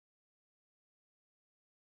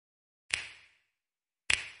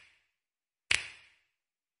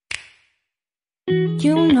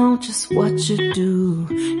You know just what you do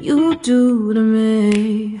to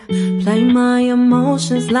me. Play my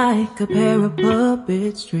emotions like a pair of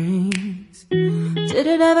puppet strings. Did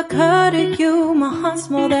it ever occur to you my heart's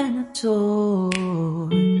more than a toy?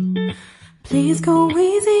 Please go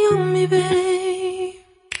easy on me, babe.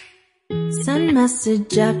 Send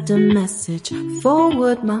message after message,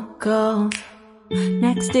 forward my calls.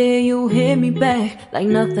 Next day you hit me back like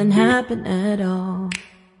nothing happened at all.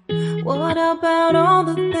 What about all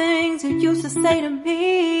the things you used to say to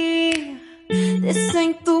me? This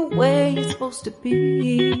ain't the way it's supposed to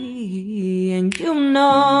be. And you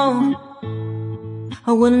know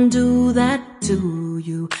I wouldn't do that to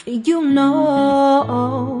you. You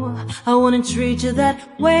know I wouldn't treat you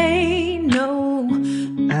that way, no.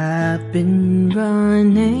 I've been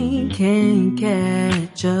running, can't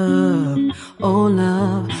catch up. Oh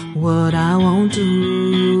love, what I won't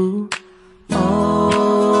do.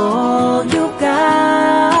 Oh, you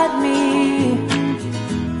got me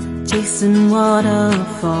chasing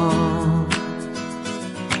waterfalls.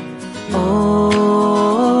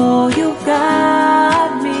 Oh, you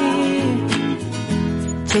got me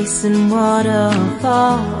chasing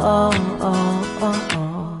waterfalls.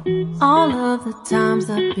 All of the times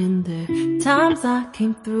I've been there, times I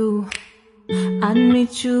came through, I'd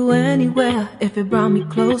meet you anywhere if it brought me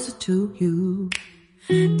closer to you.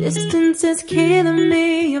 Distance is killing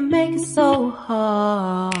me, you make it so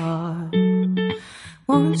hard.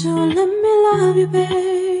 Won't you let me love you,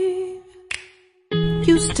 babe?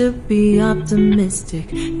 Used to be optimistic,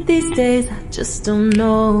 these days I just don't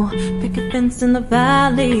know. Pick a fence in the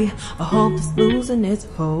valley, I hope it's losing its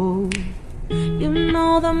hold. You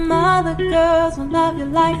know them other girls will love you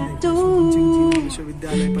like I do.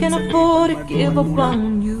 Can't afford to give up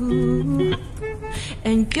on you.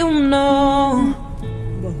 And you know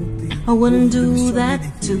I wouldn't do that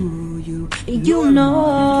to you. You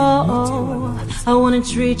know I wouldn't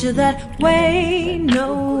treat you that way, no.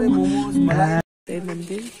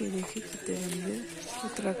 मंदिर ये देखिए चिtai मंदिर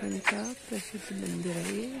उत्तराखंड का प्रसिद्ध मंदिर है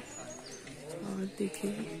ये। और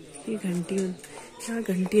देखिए ये घंटियाँ, यहाँ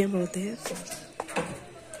घंटियाँ बहुत हैं।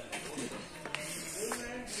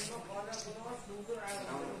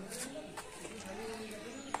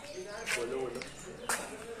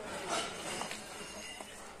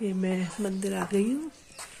 ये मैं मंदिर आ गई हूँ,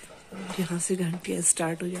 यहाँ से घंटियाँ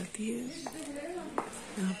स्टार्ट हो जाती है।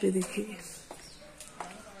 यहाँ पे देखिए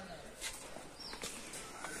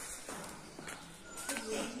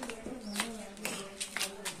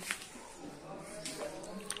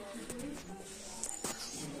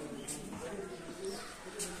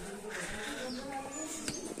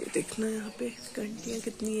देखना यहाँ पे घंटियाँ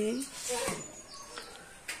कितनी है।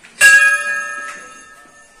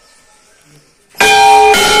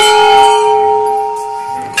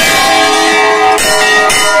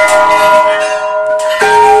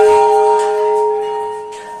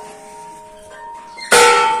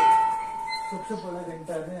 सबसे बड़ा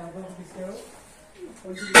घंटा है यहाँ पर किसका है?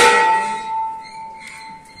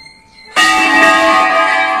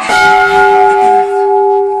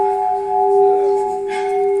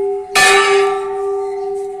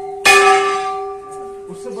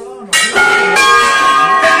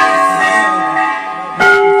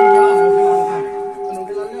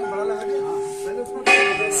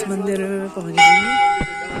 इस मंदिर में पहुंच गई हूँ।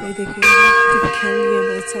 ये देखिए चिट्ठियाँ भी हैं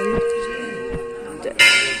बहुत सारी।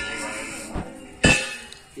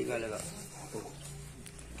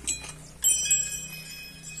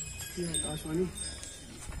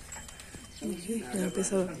 देखिए यहाँ पे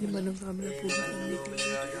सब अपनी मनोकामना पूरी करने के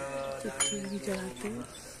लिए चिट्ठियाँ भी चढ़ाते हैं।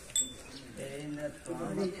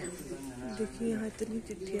 देखिए यहाँ इतनी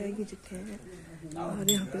चिट्ठियाँ की चिट्ठियाँ हैं। और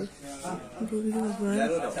यहाँ पे गोविंद भगवान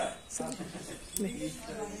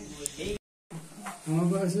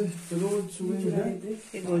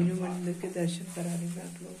ये गोविंद मंदिर के दर्शन करा रहे हैं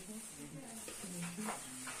आप लोगों को।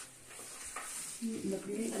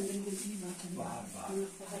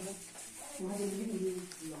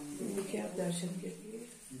 देखिए आप दर्शन कीजिए,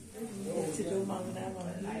 इससे जो मांगना है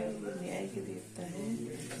न्याय के देवता है,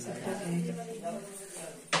 सबका न्याय करते हैं।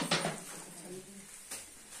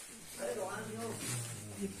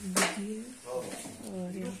 ये पंडित जी है और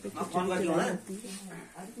यहाँ पे खिचड़ी चढ़ाती है।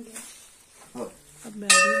 अब मैं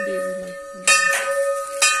आ रही हूँ देवी माँ।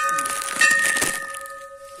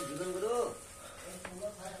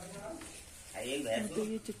 तो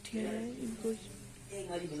ये चिट्ठियाँ हैं, इनको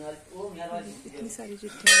इतनी सारी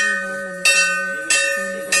चिट्ठियाँ हैं यहाँ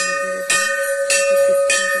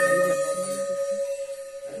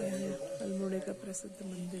अल्मोड़ा का प्रसिद्ध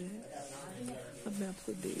मंदिर है। अब मैं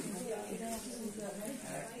आपको दे रही हूँ।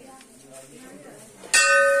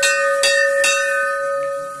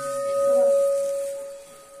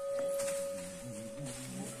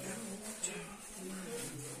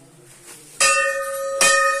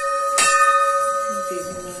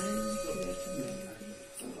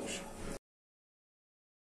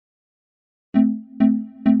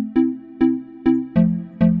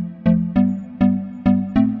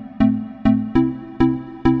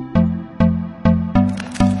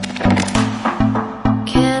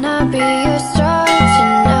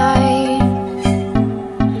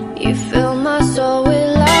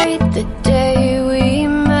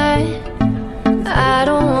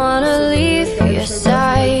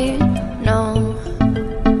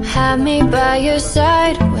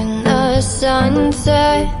 sun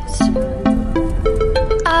sets.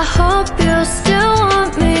 I hope you still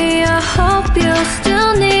want me, I hope you still